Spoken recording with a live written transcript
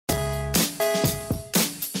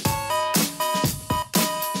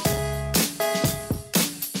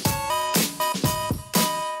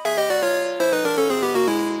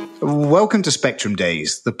welcome to Spectrum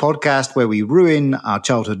Days, the podcast where we ruin our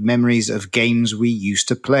childhood memories of games we used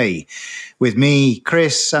to play. With me,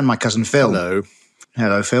 Chris, and my cousin Phil. Hello.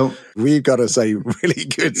 Hello, Phil. We've got to say really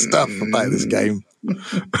good stuff about this game.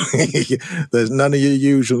 There's none of your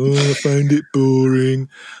usual, I found it boring,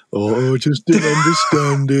 or I just didn't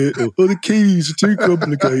understand it, or the keys are too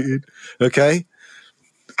complicated. Okay?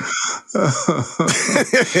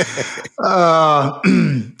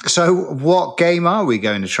 So what game are we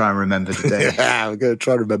going to try and remember today? Yeah, we're going to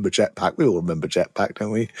try and remember Jetpac. We all remember Jetpac, don't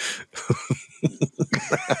we?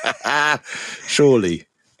 Surely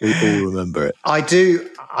we all remember it. I do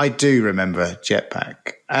remember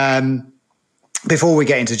Jetpac. Before we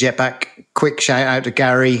get into Jetpac, quick shout out to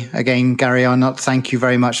Gary. Again, Gary Arnott, thank you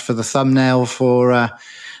very much for the thumbnail for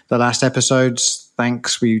the last episodes.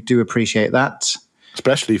 Thanks, we do appreciate that.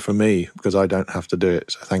 Especially for me, because I don't have to do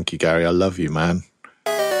it. So thank you, Gary. I love you, man.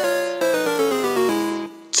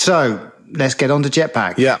 So, let's get on to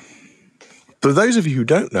Jetpac. Yeah. For those of you who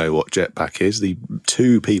don't know what Jetpac is, the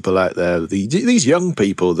two people out there, these young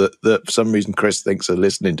people that for some reason Chris thinks are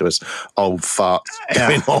listening to us, old farts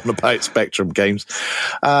going on about Spectrum games.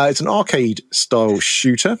 It's an arcade-style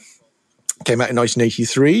shooter. Came out in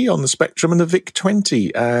 1983 on the Spectrum and the VIC-20.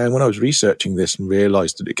 And when I was researching this and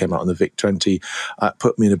realised that it came out on the VIC-20, it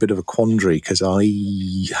put me in a bit of a quandary because I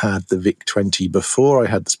had the VIC-20 before I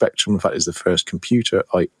had the Spectrum. In fact, it was the first computer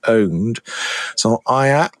I owned. So I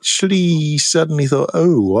actually suddenly thought,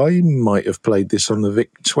 I might have played this on the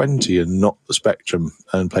VIC-20 and not the Spectrum,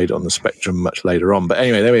 and played it on the Spectrum much later on. But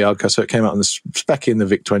anyway, there we are. So it came out on the spec in the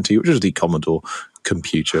VIC-20, which was the Commodore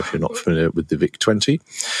computer, if you're not familiar with the VIC-20,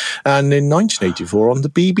 and in 1984 on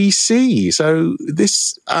the BBC. So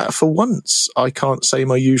this, for once, I can't say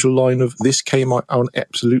my usual line of this came out on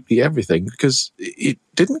absolutely everything, because it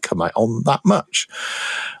didn't come out on that much.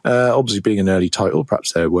 Obviously, being an early title,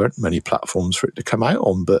 perhaps there weren't many platforms for it to come out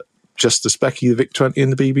on, but just the specky, the VIC-20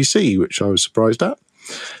 and the BBC, which I was surprised at.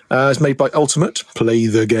 It's made by Ultimate, play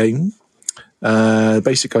the game. The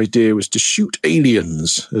basic idea was to shoot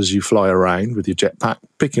aliens as you fly around with your jetpack,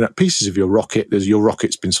 picking up pieces of your rocket. Your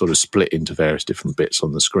rocket's been sort of split into various different bits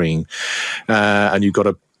on the screen, and you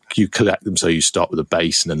collect them. So you start with the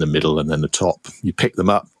base and then the middle and then the top. You pick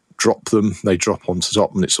them up, drop them, they drop onto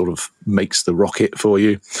top, and it sort of makes the rocket for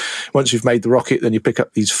you. Once you've made the rocket, then you pick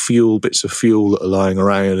up these bits of fuel that are lying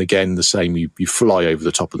around, and again, the same, you fly over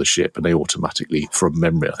the top of the ship, and they automatically, from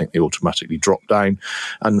memory, I think they automatically drop down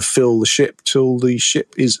and fill the ship till the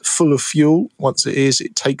ship is full of fuel. Once it is,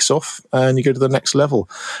 it takes off, and you go to the next level,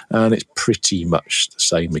 and it's pretty much the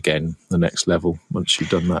same again, the next level, once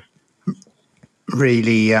you've done that.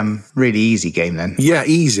 Really easy game then. Yeah,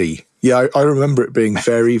 easy. Yeah, I remember it being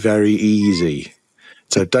very, very easy.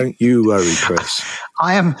 So don't you worry, Chris.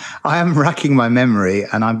 I am racking my memory,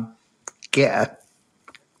 and I get a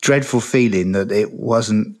dreadful feeling that it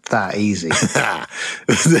wasn't that easy.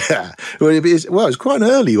 Well, it's quite an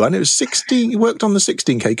early one. It was 16. You worked on the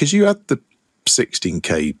 16K because you had the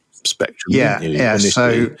 16K Spectrum, didn't you? Yeah.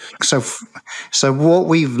 Initially. So what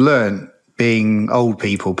we've learned being old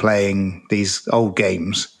people playing these old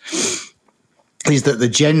games is that the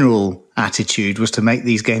general attitude was to make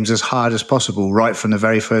these games as hard as possible right from the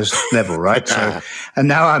very first level, right? So, and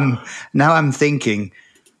now I'm thinking,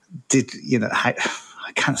 I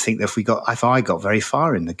can't think that if I got very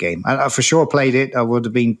far in the game. I for sure played it. I would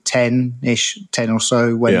have been 10 or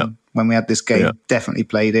so when we had this game. Yeah. Definitely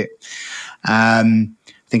played it. I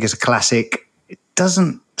think it's a classic. It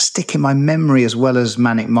doesn't stick in my memory as well as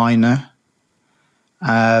Manic Miner.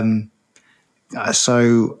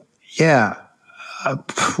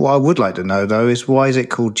 What I would like to know, though, is why is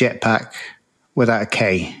it called Jetpac without a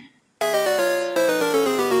K?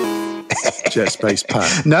 Jet Space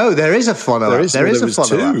Pack. No, there is a follow-up. There is a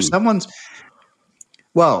follow-up.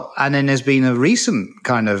 Two. And then there's been a recent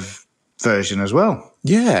kind of version as well.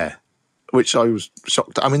 Yeah, which I was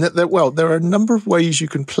shocked. I mean, there are a number of ways you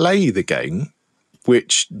can play the game,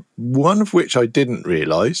 one of which I didn't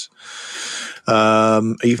realise.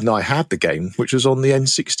 Even though I had the game, which was on the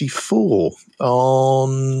N64.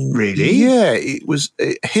 Really? Yeah, it was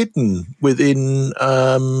hidden within.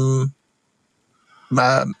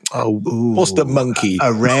 What's the monkey?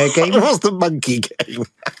 A rare game. What's the monkey game?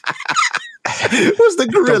 What's the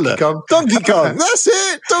gorilla? Donkey Kong. That's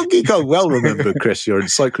it. Donkey Kong. Well remembered, Chris. Your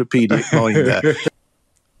encyclopedic mind there.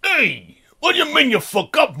 Hey, what do you mean you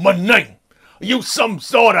fuck up my name? Are you some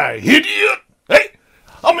sort of idiot? Hey,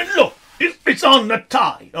 I mean, look. It's on the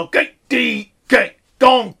tie, okay? DK,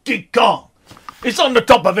 Donkey Kong. It's on the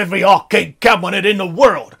top of every arcade cabinet in the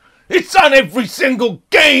world. It's on every single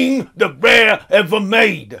game the Rare ever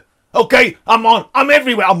made. Okay, I'm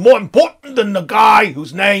everywhere. I'm more important than the guy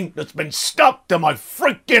whose name that's been stuck to my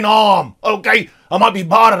freaking arm. Okay, I might be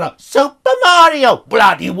part of the Super Mario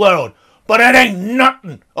bloody world, but it ain't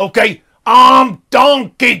nothing. Okay, I'm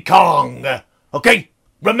Donkey Kong. Okay,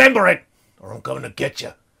 remember it, or I'm going to get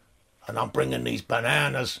you. And I'm bringing these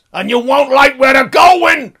bananas, and you won't like where they're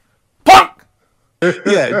going, punk.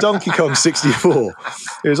 Yeah, Donkey Kong 64.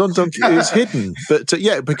 It was on Donkey. It was hidden, but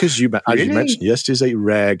because as you mentioned, yes, it is a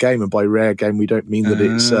rare game, and by rare game we don't mean that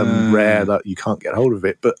it's rare that you can't get hold of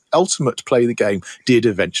it. But Ultimate to play the game did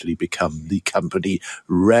eventually become the company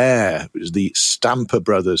Rare. It was the Stamper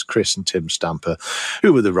brothers, Chris and Tim Stamper,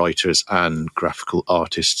 who were the writers and graphical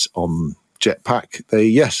artists on Jetpac. They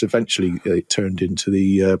eventually turned into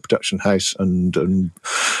the production house and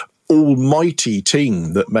almighty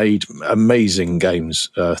team that made amazing games.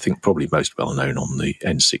 I think probably most well known on the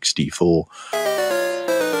N64.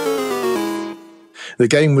 The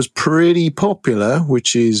game was pretty popular,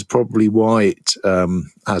 which is probably why it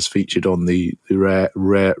has featured on the Rare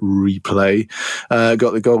Replay.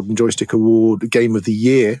 Got the Golden Joystick Award Game of the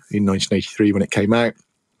Year in 1983 when it came out.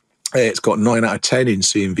 It's got 9 out of 10 in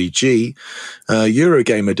CMVG.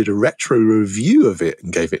 Eurogamer did a retro review of it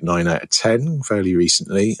and gave it 9 out of 10 fairly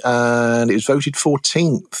recently. And it was voted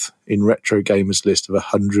 14th in Retro Gamer's list of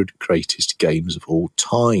 100 greatest games of all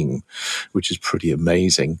time, which is pretty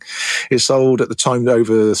amazing. It sold at the time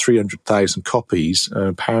over 300,000 copies.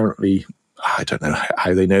 Apparently, I don't know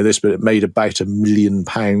how they know this, but it made about £1 million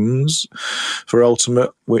for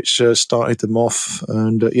Ultimate, which started them off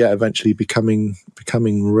and eventually becoming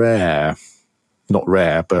rare. Not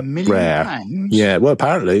rare, but rare. £1 million? Yeah, well,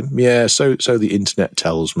 apparently, yeah. So the internet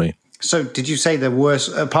tells me. So did you say there was,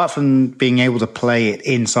 apart from being able to play it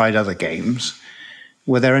inside other games,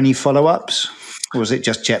 were there any follow-ups? Or was it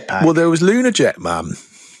just Jetpac? Well, there was Lunar Jetman,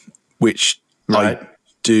 which I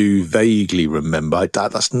do vaguely remember.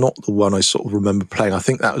 That's not the one I sort of remember playing. I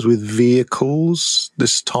think that was with vehicles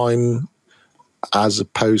this time as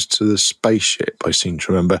opposed to the spaceship, I seem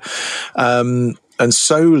to remember. And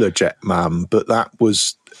Solar Jetman, but that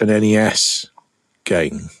was an NES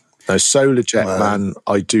game. Now, Solar Jetman,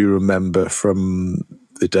 I do remember from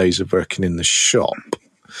the days of working in the shop.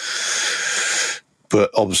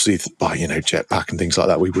 But obviously, Jetpac and things like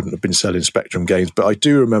that, we wouldn't have been selling Spectrum games. But I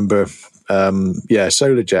do remember,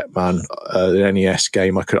 Solar Jetman, the NES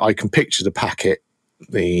game. I can picture the packet,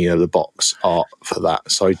 the box art for that.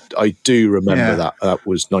 So I do remember that. That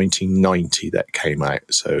was 1990 that came out.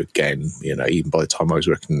 So again, even by the time I was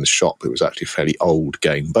working in the shop, it was actually a fairly old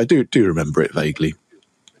game. But I do remember it vaguely.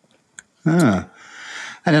 And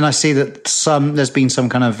then I see that there's been some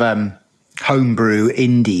kind of homebrew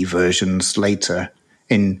indie versions later.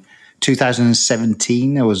 In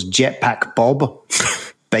 2017, there was Jetpac Bob,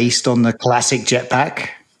 based on the classic Jetpac.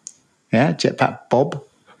 Yeah, Jetpac Bob.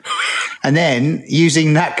 And then,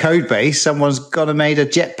 using that code base, someone's gone and made a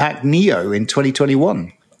Jetpac Neo in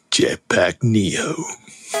 2021. Jetpac Neo.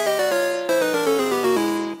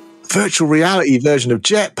 Virtual reality version of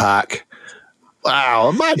Jetpac. Wow,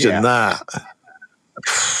 imagine that.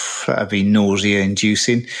 That'd be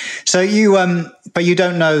nausea-inducing. So you, but you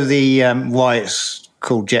don't know the why it's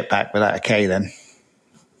called Jetpac without a K, then?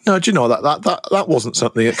 No, do you know that wasn't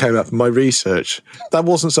something that came up from my research. That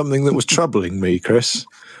wasn't something that was troubling me, Chris.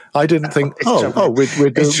 I didn't think, we're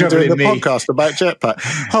doing a podcast about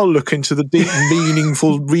Jetpac. I'll look into the deep,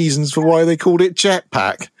 meaningful reasons for why they called it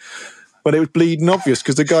Jetpac. When it was bleeding obvious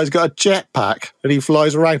because the guy's got a jetpack and he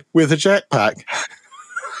flies around with a jetpack.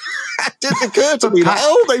 It didn't occur to me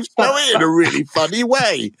they've thrown it in a really funny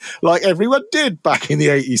way, like everyone did back in the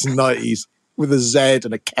 80s and 90s with a Z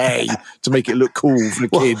and a K to make it look cool for the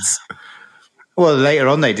kids. Well, later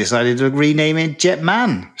on they decided to rename it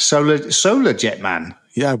Jetman, Solar Jetman.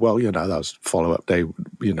 Yeah, well, that was follow-up day.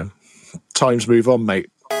 Times move on,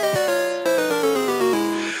 mate.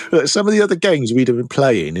 Look, some of the other games we'd have been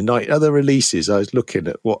playing in other releases, I was looking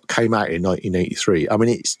at what came out in 1983. I mean,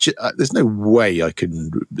 it's just, there's no way I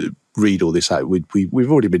can read all this out.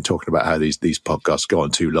 We've already been talking about how these podcasts go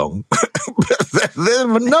on too long. There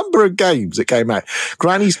are a number of games that came out.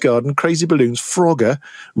 Granny's Garden, Crazy Balloons, Frogger,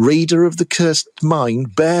 Raider of the Cursed Mine,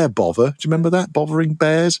 Bear Bother. Do you remember that? Bothering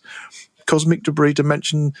Bears? Cosmic Debris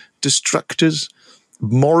Dimension Destructors,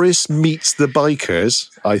 Morris Meets the Bikers.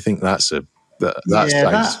 I think that sounds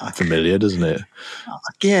familiar, doesn't it?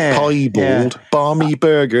 Yeah. Piebald, Barmy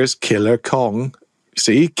Burgers, Killer Kong.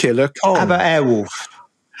 See, Killer Kong. How about Airwolf?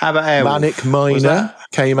 Manic Miner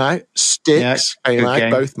came out. Styx came out.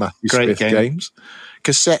 Game. Both Matthew Great Smith games.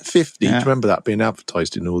 Cassette 50. Do you remember that being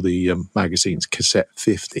advertised in all the magazines? Cassette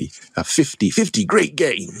 50. 50 great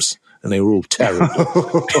games. and they were all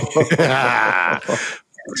terrible.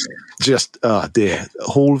 Just, oh dear.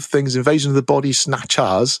 Hall of Things, Invasion of the Body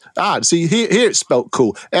Snatchers. See, here it's spelt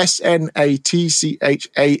cool. SNATCHAS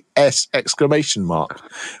exclamation mark.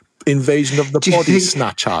 Invasion of the Body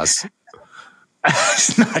Snatchers.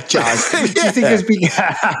 Snatchers. Do you think it's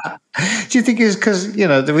do you think it's because,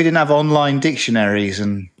 that we didn't have online dictionaries?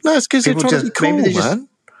 And no, it's because they're trying to be cool, man.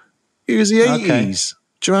 It was the 80s.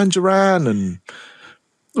 Duran and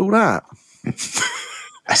all that.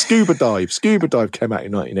 Scuba Dive came out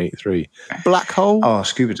in 1983. Black Hole. Oh,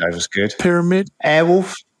 Scuba Dive was good. Pyramid.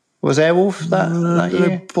 Airwolf. Was Airwolf that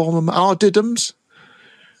year? Diddums.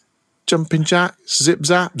 Jumping Jack. Zip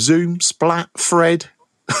Zap. Zoom. Splat. Fred.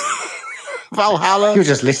 Valhalla. You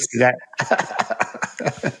just listed that.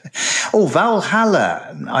 Oh,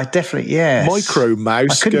 Valhalla. I definitely, yes. Micro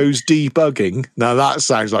Mouse goes debugging. Now that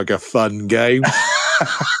sounds like a fun game. There's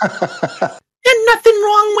nothing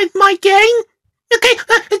wrong with my game. Okay,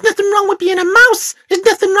 there's nothing wrong with being a mouse. There's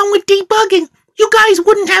nothing wrong with debugging. You guys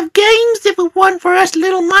wouldn't have games if it weren't for us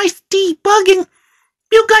little mice debugging.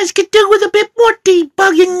 You guys could do with a bit more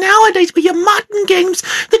debugging nowadays for your modern games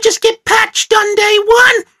that just get patched on day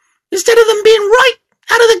one instead of them being right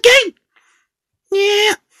out of the gate.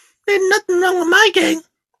 Yeah, there's nothing wrong with my game.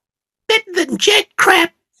 Better than jet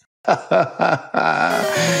crap.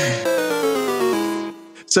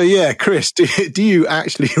 So yeah, Chris, do you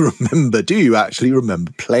actually remember? Do you actually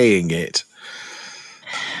remember playing it?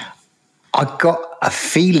 I got a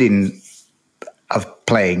feeling of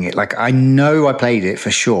playing it. Like, I know I played it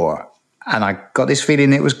for sure, and I got this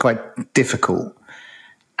feeling it was quite difficult.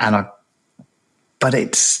 But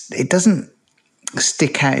it doesn't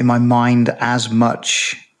stick out in my mind as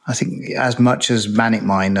much. I think as much as Manic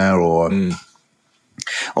Miner or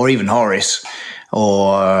even Horace.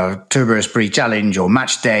 Or Turbo Spree Challenge or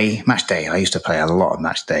Match Day. Match Day, I used to play a lot of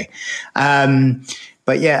Match Day.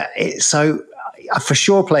 But yeah, so I for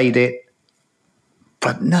sure played it,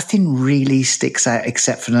 but nothing really sticks out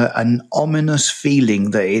except for an ominous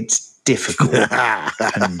feeling that it's difficult.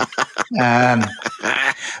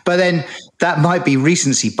 But then that might be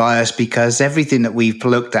recency bias because everything that we've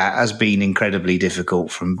looked at has been incredibly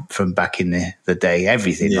difficult from back in the day.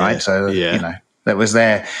 Everything, right? So, that was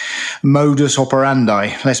their modus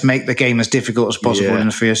operandi. Let's make the game as difficult as possible in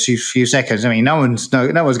a few seconds. I mean, no one's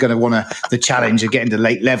going to want the challenge of getting to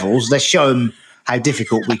late levels. Let's show them how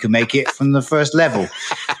difficult we can make it from the first level.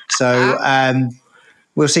 So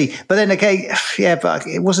we'll see. But then again, but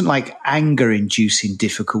it wasn't like anger-inducing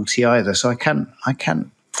difficulty either. So I can't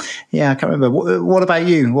remember. What about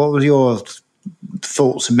you? What was your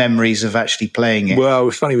thoughts and memories of actually playing it? Well,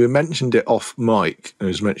 it's funny, we mentioned it off mic. It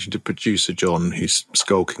was mentioned to producer John, who's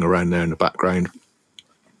skulking around there in the background.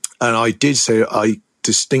 And I did say I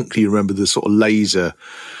distinctly remember the sort of laser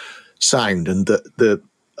sound, and that the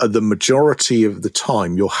majority of the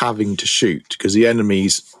time you're having to shoot because the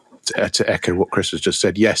enemies, to echo what Chris has just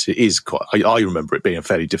said, yes, it is quite, I remember it being a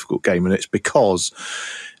fairly difficult game, and it's because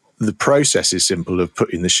the process is simple of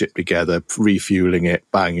putting the ship together, refueling it,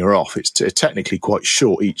 bang, you're off. It's technically quite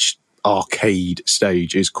short. Each arcade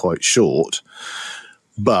stage is quite short,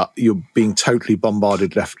 but you're being totally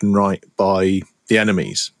bombarded left and right by the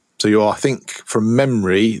enemies. So you are, I think, from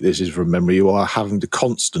memory, you are having to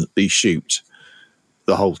constantly shoot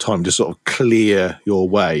the whole time to sort of clear your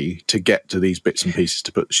way to get to these bits and pieces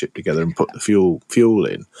to put the ship together and put the fuel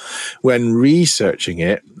in. When researching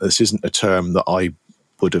it, this isn't a term that I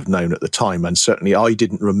would have known at the time, and certainly I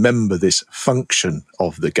didn't remember this function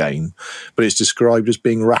of the game, but it's described as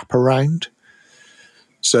being wraparound,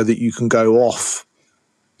 so that you can go off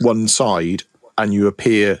one side and you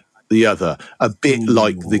appear the other, a bit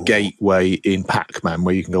like the gateway in Pac-Man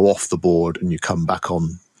where you can go off the board and you come back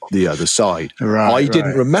on the other side. I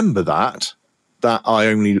didn't remember that I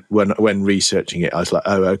only, when researching it, I was like,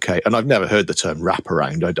 oh, okay. And I've never heard the term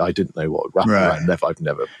wraparound. I didn't know what wraparound. I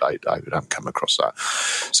haven't come across that.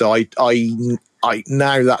 So I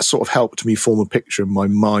now that sort of helped me form a picture in my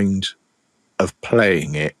mind of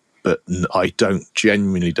playing it, but I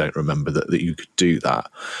genuinely don't remember that you could do that.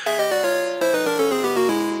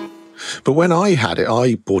 But when I had it,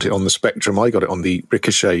 I bought it on the Spectrum. I got it on the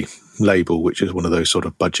Ricochet label, which is one of those sort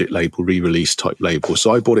of budget label, re-release type labels.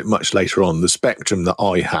 So I bought it much later on. The Spectrum that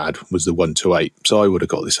I had was the 128. So I would have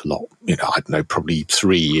got this a lot, I don't know, probably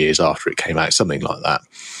 3 years after it came out, something like that.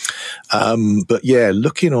 But yeah,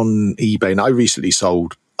 looking on eBay, and I recently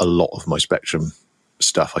sold a lot of my Spectrum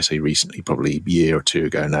stuff. I say recently, probably a year or two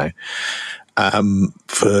ago now.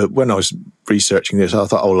 For when I was researching this, I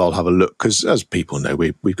thought, I'll have a look, because as people know,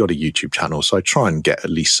 we've got a YouTube channel, so I try and get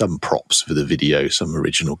at least some props for the video, some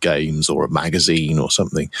original games or a magazine or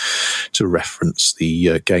something to reference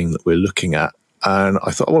the game that we're looking at. And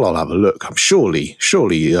I thought, I'll have a look. Surely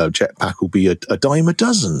Jetpac will be a dime a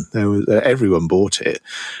dozen. Everyone bought it.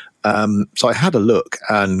 So I had a look,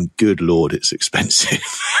 and good Lord, it's expensive.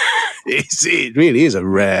 It really is a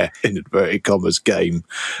rare, in inverted commas, game,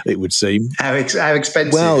 it would seem. How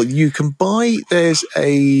expensive? Well, you can buy, there's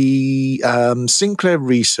a Sinclair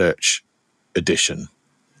Research edition.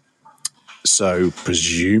 So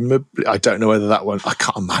presumably, I don't know whether that one, I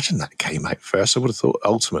can't imagine that came out first. I would have thought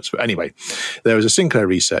Ultimates. But anyway, there was a Sinclair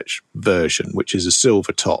Research version, which is a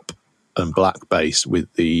silver top and black base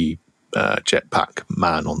with the Jetpac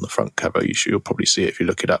man on the front cover. You'll probably see it if you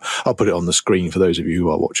look it up. I'll put it on the screen for those of you who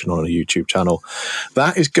are watching on a YouTube channel.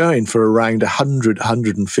 That is going for around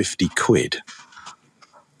 150 quid.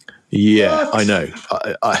 Yeah, what? I know.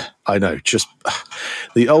 I know. Just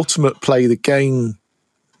the Ultimate Play the Game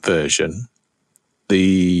version,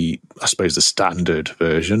 I suppose the standard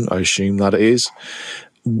version, I assume that it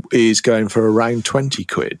is going for around 20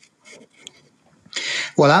 quid.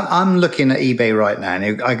 Well, I'm looking at eBay right now,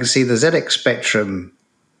 and I can see the ZX Spectrum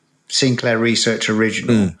Sinclair Research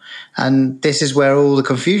Original, and this is where all the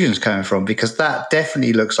confusion's coming from, because that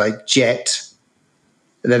definitely looks like Jet,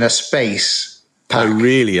 then a space pack. Oh,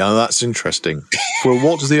 really? Oh, that's interesting. Well,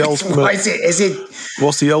 what's the ultimate?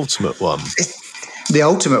 What's the ultimate one? The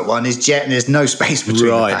ultimate one is Jet, and there's no space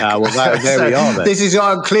between the pack. Well, there we are then. This is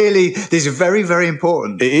this is very, very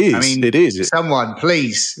important. It is. I mean, it is. Someone,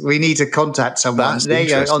 please, we need to contact someone. That's there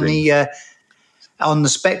you go. On the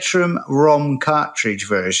Spectrum ROM cartridge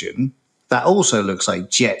version, that also looks like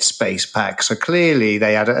Jet Space Pack. So clearly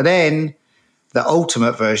they had it. And then the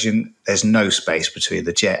ultimate version, there's no space between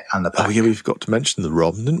the Jet and the pack. Oh, yeah, we forgot to mention the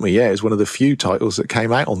ROM, didn't we? Yeah, it's one of the few titles that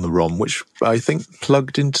came out on the ROM, which I think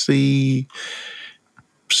plugged into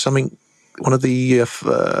one of the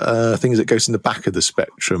things that goes in the back of the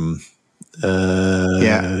Spectrum.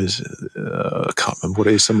 I can't remember what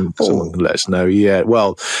it is. Someone can let us know. Yeah,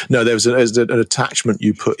 well, no, there's an attachment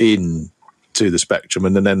you put in to the Spectrum,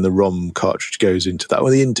 and then the ROM cartridge goes into that.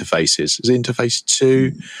 Well, the interfaces. Is it interface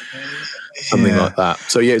 2? Something like that.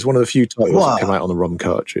 So, yeah, it's one of the few titles that come out on the ROM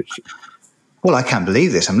cartridge. Well, I can't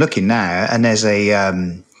believe this. I'm looking now, and there's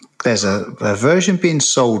a version being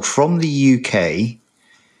sold from the UK,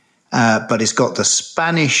 but it's got the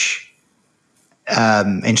Spanish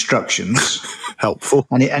instructions. Helpful.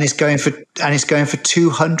 And it's going for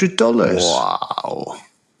 $200. Wow.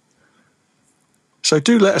 So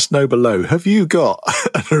do let us know below. Have you got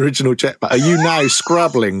an original Jetpac? Are you now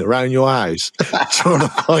scrabbling around your house trying to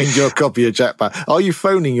find your copy of Jetpac? Are you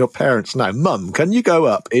phoning your parents now? Mum, can you go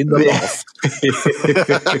up in the loft?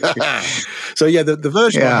 So yeah, the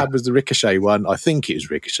version I had was the Ricochet one. I think it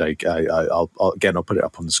was Ricochet. I'll put it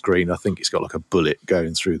up on the screen. I think it's got like a bullet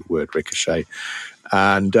going through the word Ricochet.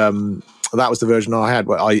 And that was the version I had.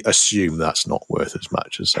 Well, I assume that's not worth as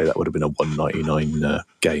much as, say, that would have been a $1.99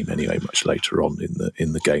 game anyway, much later on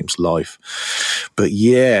in the game's life. But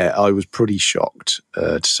yeah, I was pretty shocked,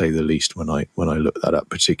 to say the least, when I looked that up,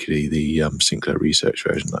 particularly the Sinclair Research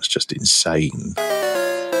version. That's just insane.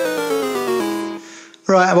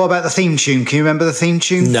 Right, what about the theme tune? Can you remember the theme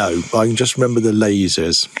tune? No, I can just remember the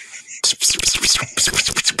lasers,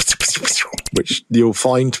 which you'll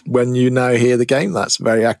find when you now hear the game. That's a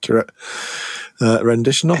very accurate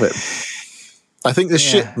rendition of it. I think the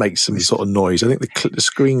ship makes some sort of noise. I think the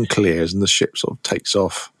screen clears and the ship sort of takes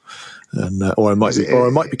off. And or I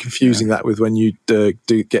might be confusing that with when you do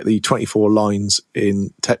get the 24 lines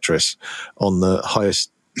in Tetris on the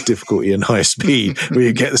highest difficulty and highest speed, where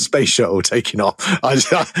you get the space shuttle taking off.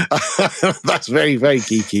 That's very, very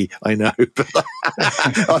geeky, I know, but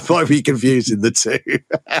I might be confusing the two.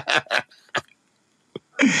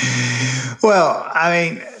 Well, I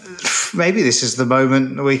mean, maybe this is the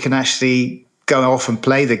moment we can actually go off and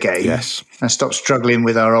play the game. Yes. And stop struggling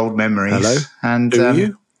with our old memories. Hello? And who are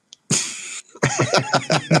you?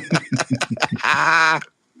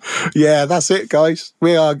 Yeah, that's it, guys.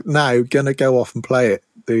 We are now going to go off and play it.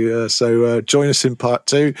 So join us in part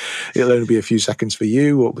 2. It'll only be a few seconds for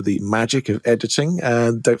you, what with the magic of editing.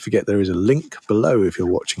 And don't forget, there is a link below if you're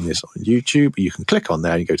watching this on YouTube. You can click on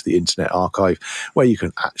there and go to the Internet Archive, where you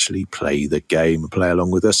can actually play the game and play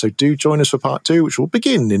along with us. So do join us for part 2, which will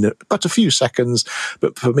begin in but a few seconds.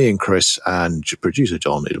 But for me and Chris and producer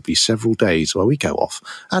John, it'll be several days while we go off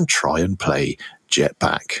and try and play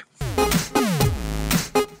Jetpac.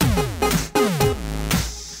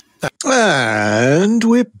 And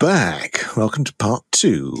we're back. Welcome to part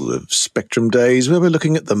 2 of Spectrum Days, where we're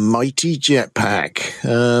looking at the mighty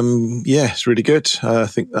Jetpac. Yeah, it's really good. I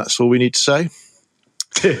think that's all we need to say.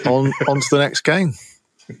 On to the next game.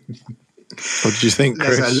 What did you think,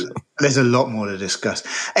 Chris? There's a lot more to discuss.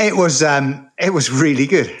 It was really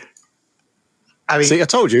good. I mean, see, I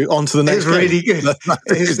told you. On to the next game. It's really good.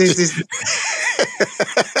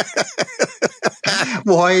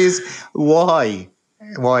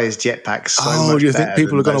 Why is Jetpac so much better? Do you think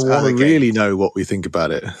people are going to want to really know what we think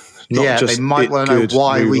about it? Not just they might want to know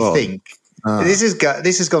why we think. This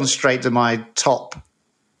has gone straight to my top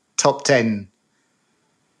 10.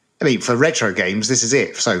 I mean, for retro games, this is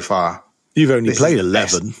it so far. You've only played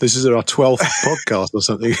 11. This is our 12th podcast or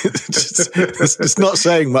something. It's not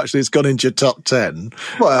saying much that it's gone into your top 10.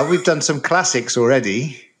 Well, we've done some classics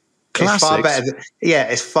already. Classics?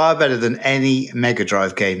 It's far better than any Mega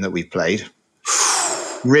Drive game that we've played.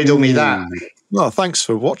 Riddle me that. Well, thanks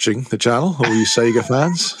for watching the channel, all you Sega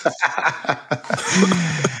fans.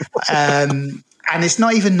 And it's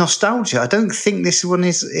not even nostalgia. I don't think this one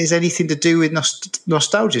is anything to do with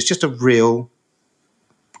nostalgia. It's just a real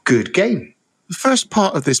good game. The first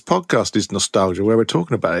part of this podcast is nostalgia, where we're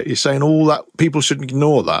talking about it. You're saying all that people should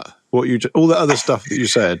ignore that. All that other stuff that you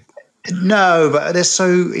said. No, but there's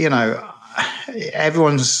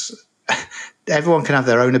everyone can have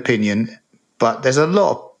their own opinion, but there's a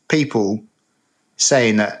lot of people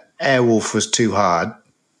saying that Airwolf was too hard,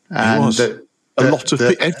 and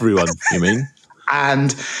everyone. You mean?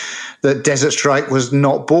 And that Desert Strike was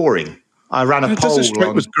not boring. I ran a poll. Desert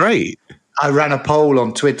Strike was great. I ran a poll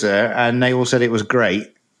on Twitter, and they all said it was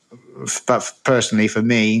great. But personally, for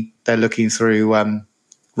me, they're looking through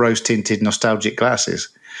rose-tinted nostalgic glasses,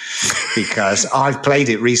 because I've played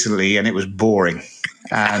it recently and it was boring.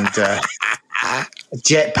 And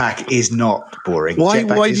Jetpac is not boring.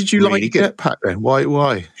 Why did you really like Jetpac then? Why?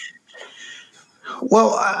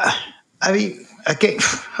 Well, I mean, again,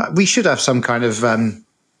 we should have some kind of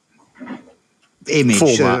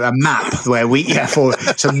image, a map where for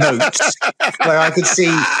some notes where I could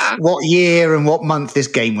see what year and what month this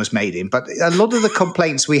game was made in. But a lot of the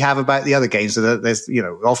complaints we have about the other games are that there's,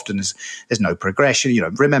 often there's no progression.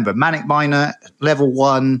 Remember Manic Miner level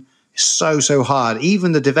 1 is so hard.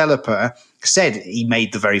 Even the developer said he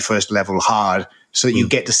made the very first level hard so that you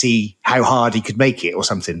get to see how hard he could make it, or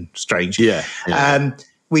something strange. Yeah.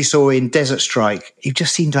 We saw in Desert Strike, you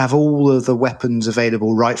just seemed to have all of the weapons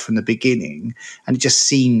available right from the beginning. And it just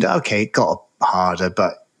seemed, okay, it got harder,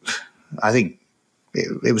 but I think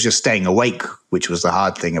it was just staying awake, which was the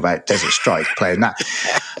hard thing about Desert Strike, playing that.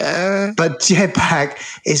 But Jetpac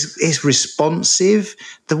is responsive.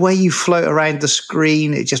 The way you float around the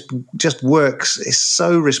screen, it just works. It's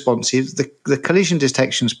so responsive. The collision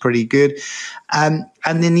detection is pretty good. And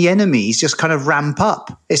then the enemies just kind of ramp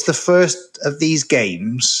up. It's the first of these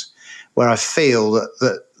games where I feel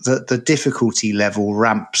that the difficulty level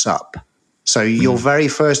ramps up. So your very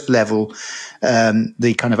first level,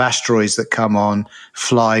 the kind of asteroids that come on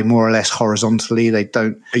fly more or less horizontally. They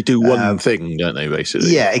do one thing, don't they,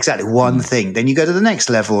 basically? Yeah, exactly. One thing. Then you go to the next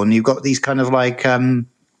level and you've got these kind of like... Are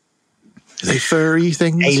they furry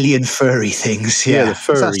things? Alien furry things, yeah. The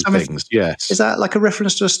furry things, yes. Is that like a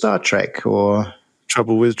reference to a Star Trek or...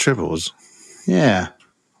 Trouble with Tribbles? Yeah.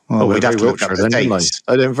 Well, we'd have to look up the dates.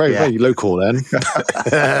 Very local then.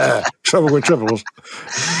 Trouble with Tribbles.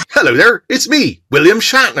 Hello there, it's me, William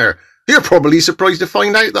Shatner. You're probably surprised to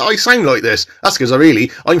find out that I sound like this. That's because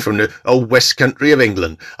I'm from the West Country of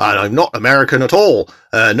England, and I'm not American at all.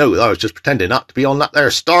 No, I was just pretending not to be on that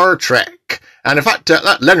there Star Trek. And in fact,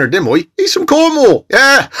 that Leonard Nimoy, he's from Cornwall.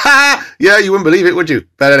 Yeah, ha! Yeah, you wouldn't believe it, would you?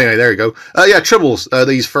 But anyway, there you go. Tribbles,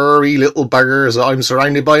 these furry little buggers that I'm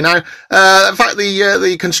surrounded by now. In fact,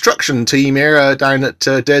 the construction team here down at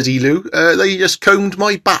Desilu, they just combed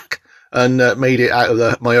my back and made it out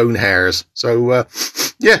of my own hairs. So,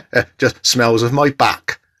 just smells of my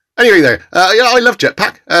back. Anyway there, I love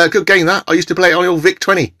Jetpac. Good game that. I used to play it on the old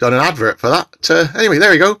VIC-20. Done an advert for that. Anyway,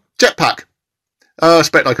 there you go. Jetpac. I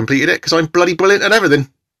expect I completed it because I'm bloody brilliant at everything.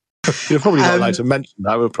 You're probably not allowed to mention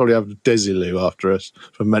that. We'll probably have Desilu after us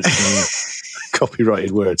for mentioning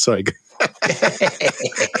copyrighted words. Sorry.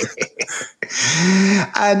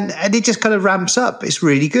 and it just kind of ramps up. It's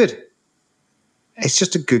really good. It's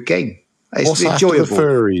just a good game. It's enjoyable. After the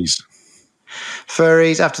furries?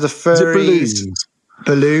 Furries, after the furries.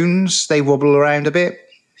 Balloons, they wobble around a bit.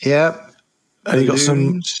 Yeah. And you got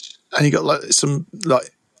some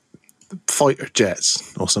fighter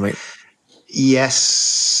jets or something.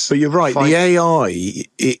 Yes. But you're right, the AI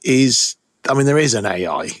is, there is an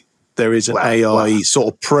AI. there is an AI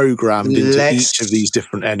sort of programmed into each of these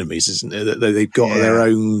different enemies, isn't there? That they've got their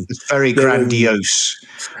own. It's very grandiose,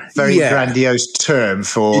 grandiose term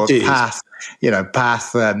for path.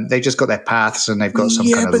 Path. They've just got their paths, and they've got some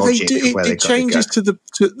kind of logic of where they got changes to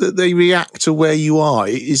that they react to where you are.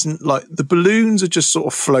 It isn't like the balloons are just sort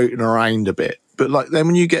of floating around a bit, but like then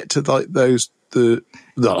when you get to like the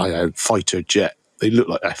fighter jet. They look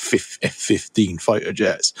like F-15 fighter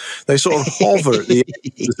jets. They sort of hover at the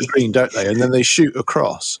end of the screen, don't they? And then they shoot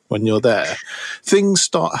across when you're there. Things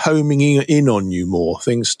start homing in on you more.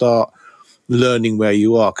 Things start learning where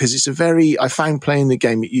you are, because it's I found playing the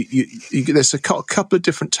game, there's a couple of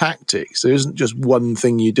different tactics. There isn't just one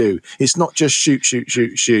thing you do. It's not just shoot,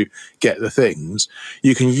 get the things.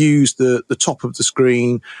 You can use the top of the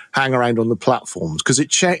screen, hang around on the platforms, because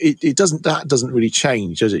that doesn't really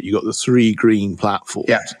change, does it? You got the 3 green platforms.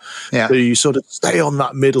 Yeah. So you sort of stay on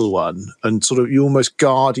that middle one, and sort of you're almost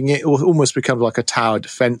guarding it. It almost becomes like a tower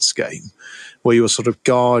defense game, where you're sort of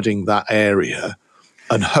guarding that area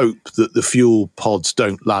and hope that the fuel pods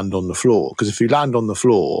don't land on the floor. Because if you land on the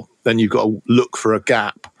floor, then you've got to look for a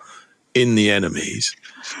gap in the enemies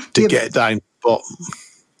to get down to the bottom.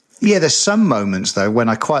 Yeah, there's some moments, though, when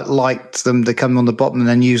I quite liked them to come on the bottom and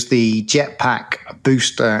then use the Jetpac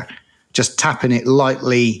booster, just tapping it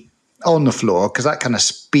lightly on the floor, because that kind of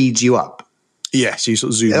speeds you up. Yes, you sort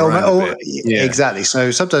of zoom around a bit. Yeah. Exactly.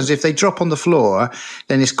 So sometimes if they drop on the floor,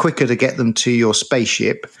 then it's quicker to get them to your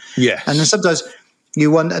spaceship. Yes. And then sometimes you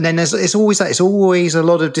want, and then it's always that. It's always a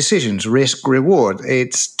lot of decisions, risk, reward.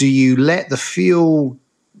 It's, do you let the fuel?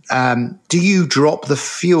 Do you drop the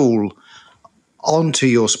fuel onto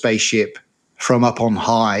your spaceship from up on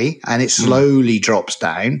high, and it slowly drops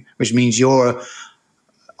down, which means you're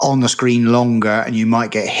on the screen longer and you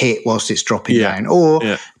might get hit whilst it's dropping down? Or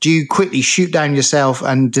do you quickly shoot down yourself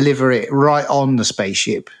and deliver it right on the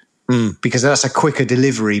spaceship? Because that's a quicker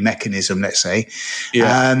delivery mechanism, let's say.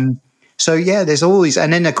 So there's all these,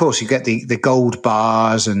 and then of course you get the gold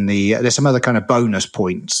bars, and there's some other kind of bonus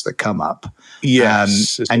points that come up.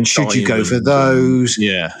 Yes, and should you go for those?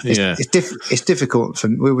 It's difficult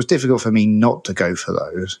it was difficult for me not to go for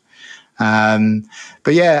those. But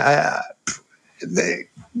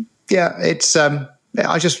it's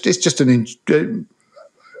it's just a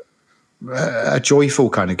joyful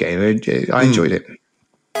kind of game. I enjoyed it.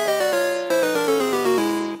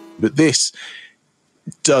 But this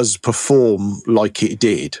does perform like it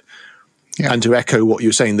did. And to echo what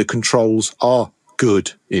you're saying, the controls are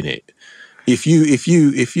good in it. If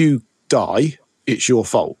you die, it's your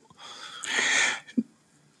fault.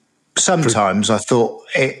 Sometimes I thought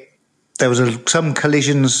there was some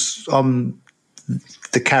collisions on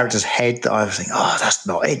the character's head that I was thinking,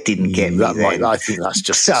 it didn't get me. I think that's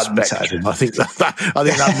just spectrum. I think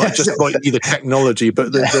that might just might be the technology,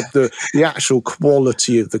 but the actual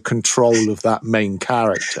quality of the control of that main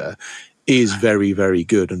character is very, very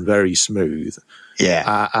good and very smooth.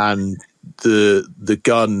 And the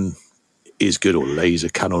gun is good, or laser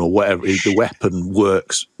cannon or whatever. The weapon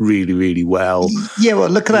works really, really well. Yeah, well,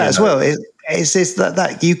 look at that as well. It's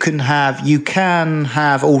that you can have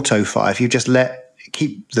auto fire if you just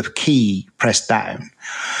keep the key pressed down,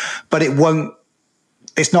 but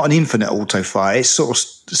it's not an infinite auto fire. It sort of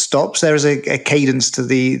stops. There is a cadence to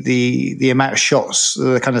the amount of shots,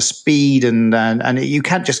 the kind of speed, and you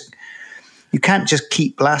can't just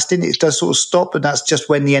keep blasting. It does sort of stop, and that's just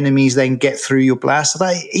when the enemies then get through your blast. So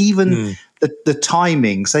the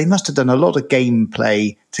timings, they must have done a lot of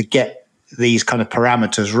gameplay to get these kind of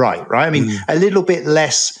parameters right? I mean, a little bit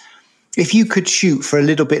less. If you could shoot for a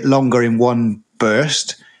little bit longer in one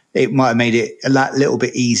burst, it might have made it a little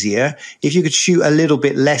bit easier. If you could shoot a little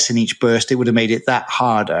bit less in each burst, it would have made it that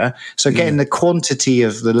harder. So getting the quantity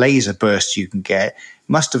of the laser bursts you can get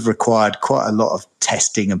must have required quite a lot of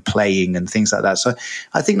testing and playing and things like that. So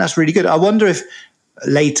I think that's really good. I wonder if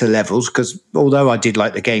later levels, because although I did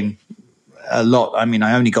like the game a lot, I mean,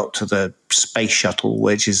 I only got to the space shuttle,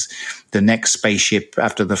 which is the next spaceship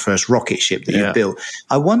after the first rocket ship that you built.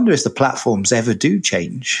 I wonder if the platforms ever do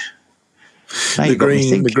change. The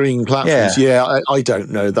green platforms. I don't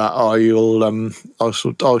know that. I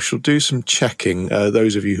shall do some checking.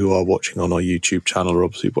 Those of you who are watching on our YouTube channel are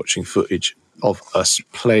obviously watching footage of us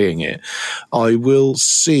playing it. I will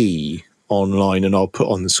see online, and I'll put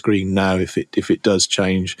on the screen now if it does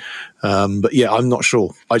change. But I'm not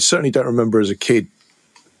sure. I certainly don't remember as a kid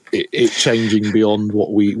it changing beyond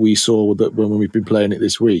what we saw that when we've been playing it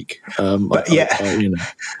this week. Again,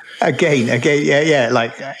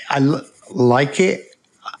 like I like it,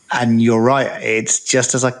 and you're right, it's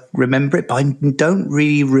just as I remember it, but I don't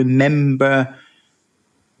really remember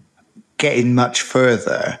getting much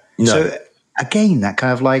further. No. So again, that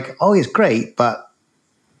kind of like, oh, it's great, but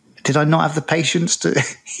did I not have the patience to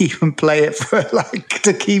even play it for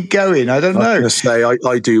to keep going? I don't know. I was going to say,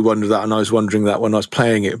 I do wonder that, and I was wondering that when I was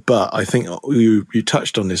playing it, but I think you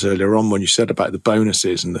touched on this earlier on when you said about the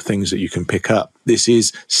bonuses and the things that you can pick up. This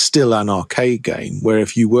is still an arcade game where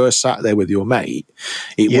if you were sat there with your mate,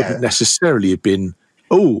 it wouldn't necessarily have been,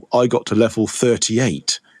 oh, I got to level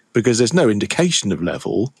 38, because there's no indication of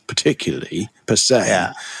level, particularly, per se.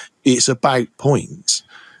 Yeah. It's about points.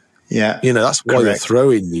 Yeah. That's why they're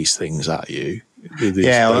throwing these things at you. These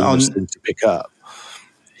bonus things to pick up.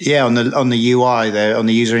 Yeah, on the UI there, on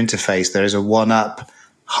the user interface, there is a 1-up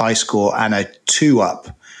high score and a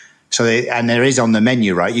 2-up. So and there is on the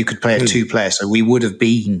menu, right? You could play a 2-player. So you would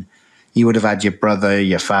have had your brother,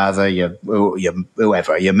 your father, your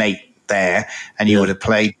whoever, your mate there, and you would have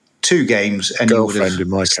played 2 games. And girlfriend in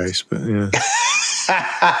my case, but yeah.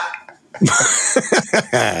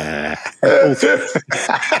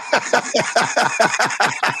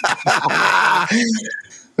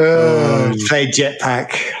 Play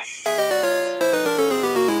Jetpac.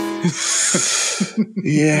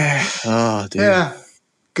 Yeah. Oh dear. Yeah.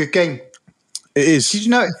 Good game. It is. Did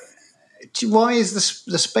you know? Why is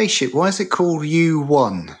the spaceship? Why is it called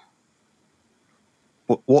U1?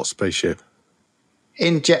 What spaceship?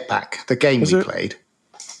 In Jetpac, the game we played.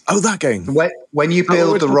 Oh, that game. When you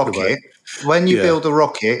build the rocket, build the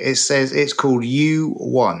rocket, it says it's called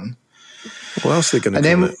U1. What else are they going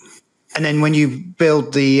to call it? And then when you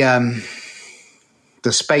build the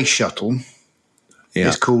space shuttle,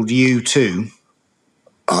 it's called U2.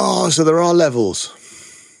 Oh, so there are levels.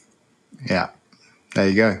 Yeah, there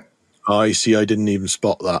you go. I see. I didn't even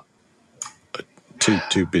spot that.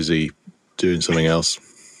 Too busy doing something else.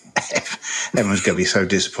 Everyone's going to be so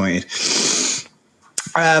disappointed.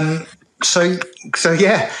 So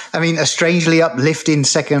yeah, I mean, a strangely uplifting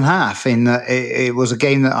second half. In that it was a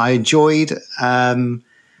game that I enjoyed.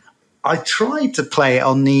 I tried to play it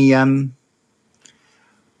on the on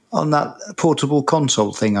that portable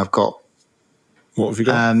console thing I've got. What have you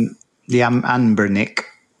got? The Anbernic.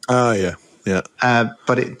 Oh yeah.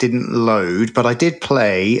 But it didn't load. But I did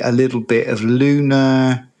play a little bit of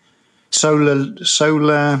Solar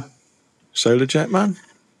Jetman?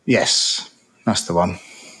 Yes, that's the one.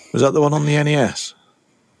 Was that the one on the NES?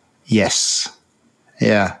 Yes.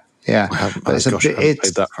 Yeah. I haven't played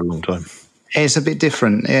that for a long time. It's a bit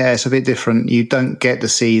different. Yeah, it's a bit different. You don't get to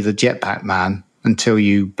see the Jetpac Man until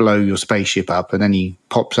you blow your spaceship up and then he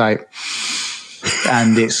pops out.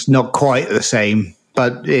 And it's not quite the same,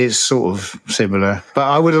 but it's sort of similar. But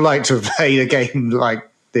I would have liked to have played a game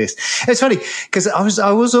like this. It's funny because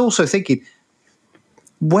I was also thinking,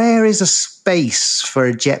 where is a space for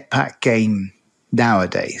a Jetpac game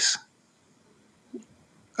nowadays?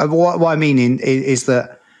 What I mean is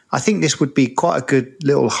that I think this would be quite a good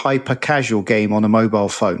little hyper casual game on a mobile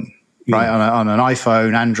phone, right? On an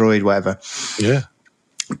iPhone, Android, whatever. Yeah.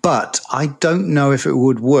 But I don't know if it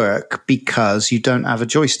would work because you don't have a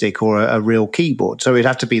joystick or a real keyboard. So it'd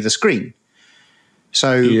have to be the screen.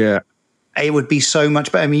 So it would be so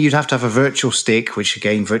much better. I mean, you'd have to have a virtual stick, which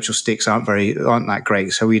again, virtual sticks aren't that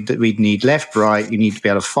great. So we'd need left, right. You need to be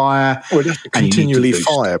able to fire. Well, you'd have to continually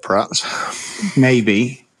fire, perhaps.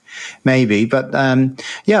 Maybe. But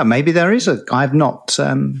maybe there is I've not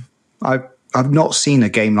seen a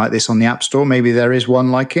game like this on the App Store. Maybe there is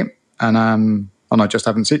one like it, and I just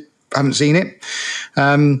haven't seen it.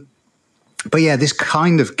 But yeah, this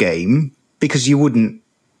kind of game, because you wouldn't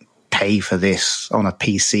pay for this on a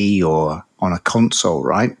PC or on a console,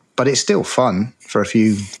 right? But it's still fun for a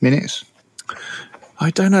few minutes. I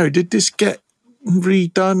don't know. Did this get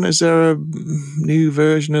redone? Is there a new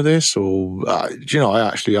version of this? Or I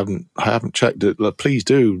haven't checked it. Please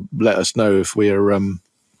do let us know if we're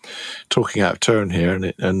talking out of turn here, and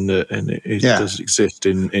it does exist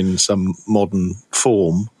in some modern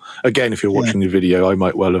form. Again, if you're watching the video, I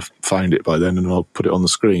might well have found it by then, and I'll put it on the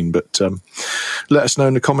screen. But let us know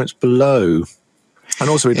in the comments below. And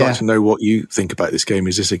also, we'd like to know what you think about this game.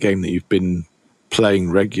 Is this a game that you've been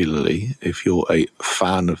playing regularly, if you're a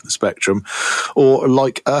fan of the Spectrum? Or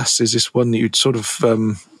like us, is this one that you'd sort of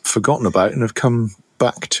forgotten about and have come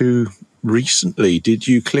back to recently? Did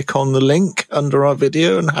you click on the link under our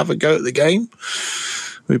video and have a go at the game?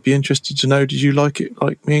 We'd be interested to know, did you like it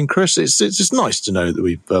like me and Chris? It's nice to know that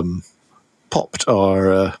we've popped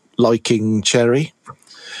our liking cherry,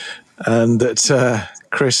 and that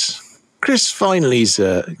Chris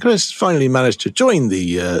finally managed to join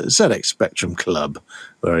the ZX Spectrum Club,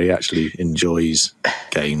 where he actually enjoys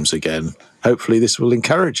games again. Hopefully this will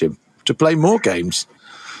encourage him to play more games.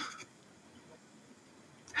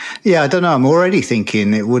 Yeah, I don't know. I'm already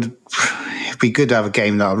thinking it'd be good to have a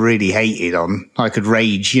game that I really hated on. I could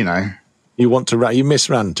rage, you know. You miss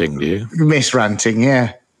ranting, do you? Miss ranting,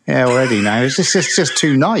 yeah. Yeah, already now. It's just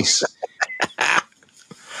too nice.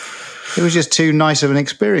 It was just too nice of an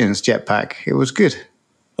experience, Jetpac. It was good.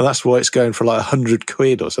 Well, that's why it's going for like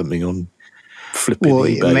 £100 or something on flipping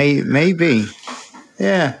eBay. Maybe.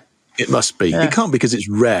 Yeah. It must be. Yeah. It can't because it's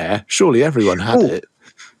rare. Surely everyone had it.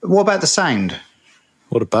 What about the sound?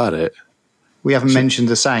 What about it? We haven't mentioned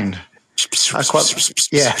the sound.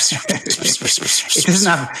 Yeah. It doesn't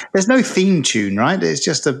have. There's no theme tune, right? It's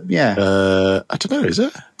just a I don't know. Is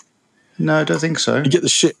it? No, I don't think so. You get the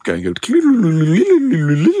ship going.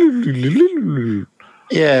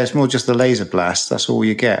 Yeah, it's more just the laser blast. That's all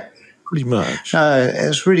you get. Pretty much.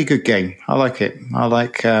 It's a really good game. I like it. I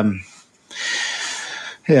like. Yeah,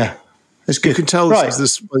 it's good. You can tell it's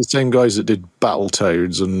the same guys that did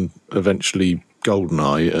Battletoads and eventually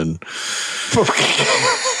GoldenEye, and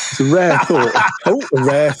it's a rare thought. A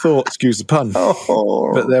rare thought. Excuse the pun.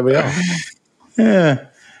 But there we are. Yeah.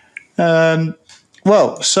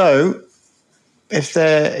 Well, so if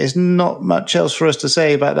there is not much else for us to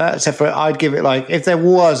say about that, except for I'd give it like if there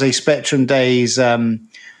was a Spectrum Days kind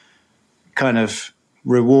of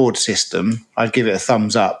reward system, I'd give it a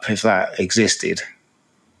thumbs up if that existed.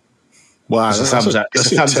 Wow, it's a thumbs up. It's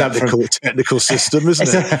a thumbs up from technical system, isn't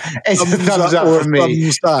it? It's a thumbs up from me.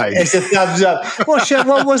 It's a thumbs up. What show?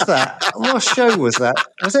 What was that? What show was that?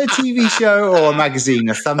 Was it a TV show or a magazine?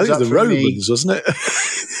 A thumbs up the from Romans, me. wasn't it?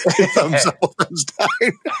 Thumbs up or thumbs down.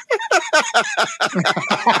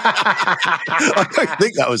 I don't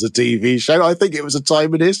think that was a TV show. I think it was a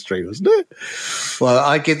time in history, wasn't it? Well,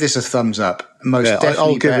 I give this a thumbs up. Most definitely.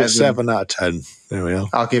 I'll give it 7 out of 10. There we are.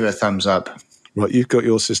 I'll give it a thumbs up. Right, you've got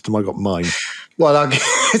your system, I got mine. Well, I'll give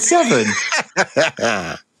it 7.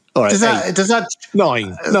 All right, does that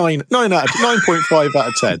 9 out of 9.5 out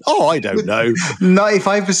of 10? Oh, I don't know.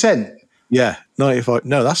 95%. Yeah, 95.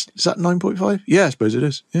 No, is that 9.5? Yeah, I suppose it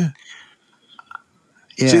is. Yeah.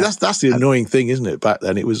 Yeah. See, that's the annoying thing, isn't it? Back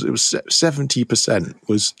then, it was 70%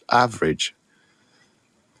 was average.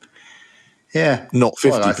 Yeah, not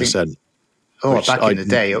 50%. Well, back in the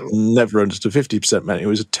day, never understood 50% meant it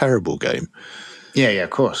was a terrible game. Yeah,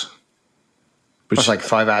 of course. That's like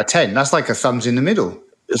 5 out of 10. That's like a thumbs in the middle.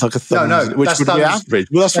 It's like a thumbs, no, which would be average.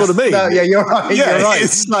 Well, that's what I mean. No, yeah, you're right. Yeah, you're right.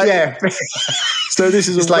 It's like, yeah. So this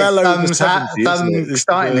is like well over thumbs, 70, thumb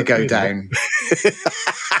starting to go down.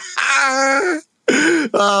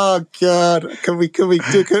 Oh God! Can we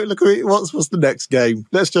look? What's the next game?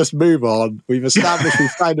 Let's just move on. We've established we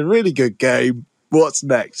found a really good game. What's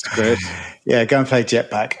next, Chris? Yeah, go and play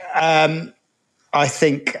Jetpac. I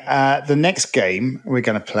think the next game we're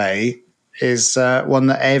going to play is one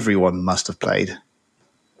that everyone must have played.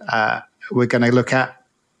 We're going to look at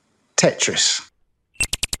Tetris.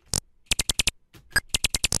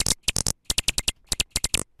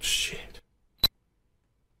 Shit.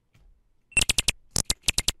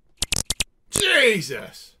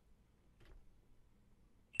 Jesus.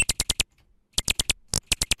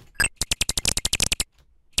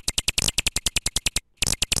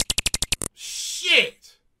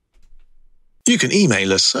 Shit. You can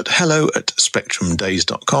email us at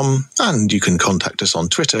hello@spectrumdays.com, and you can contact us on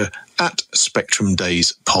Twitter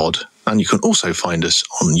 @SpectrumDaysPod. And you can also find us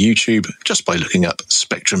on YouTube just by looking up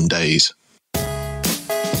Spectrum Days.